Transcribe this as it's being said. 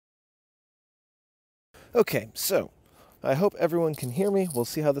Okay, so I hope everyone can hear me. We'll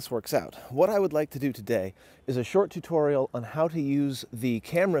see how this works out. What I would like to do today is a short tutorial on how to use the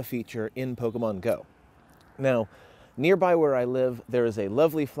camera feature in Pokemon Go. Now, nearby where I live, there is a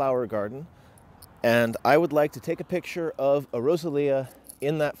lovely flower garden, and I would like to take a picture of a Roselia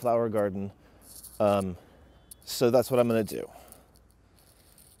in that flower garden. So that's what I'm going to do.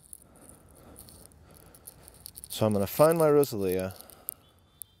 So I'm going to find my Roselia.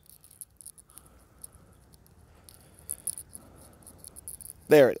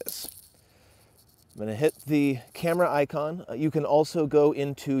 There it is. I'm going to hit the camera icon. You can also go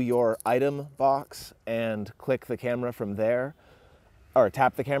into your item box and click the camera from there, or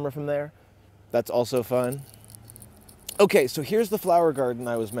tap the camera from there. That's also fun. Okay, so here's the flower garden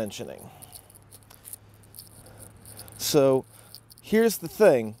I was mentioning. So here's the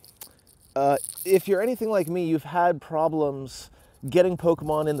thing. If you're anything like me, you've had problems getting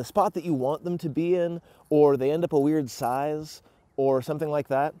Pokemon in the spot that you want them to be in, or they end up a weird size, or something like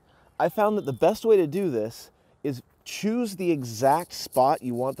that. I found that the best way to do this is choose the exact spot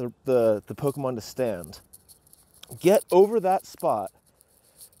you want the Pokemon to stand. Get over that spot,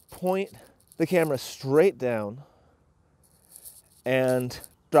 point the camera straight down, and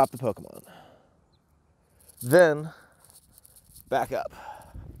drop the Pokemon. Then, back up.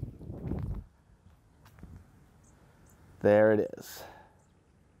 There it is.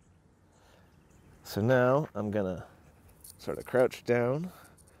 So now I'm gonna sort of crouch down.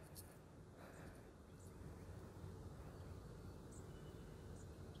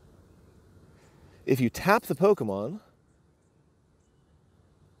 If you tap the Pokemon,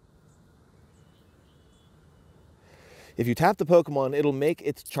 it'll make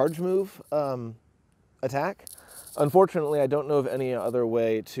its charge move attack. Unfortunately, I don't know of any other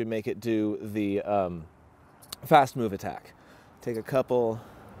way to make it do the fast move attack. Take a couple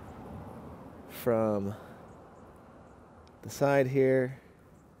from the side here.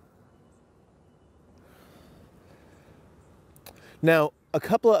 Now, a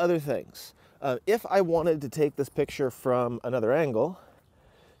couple of other things. If I wanted to take this picture from another angle,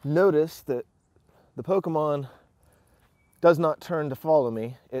 notice that the Pokemon does not turn to follow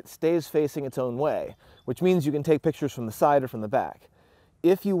me. It stays facing its own way, which means you can take pictures from the side or from the back.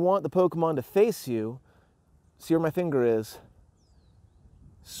 If you want the Pokemon to face you, see where my finger is,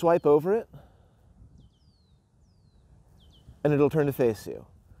 swipe over it, and it'll turn to face you.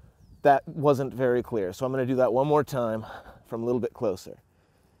 That wasn't very clear, so I'm going to do that one more time from a little bit closer.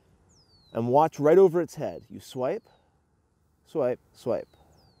 And watch right over its head. You swipe, swipe, swipe.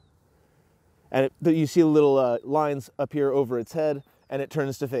 And you see little lines up here over its head, and it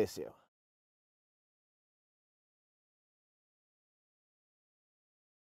turns to face you.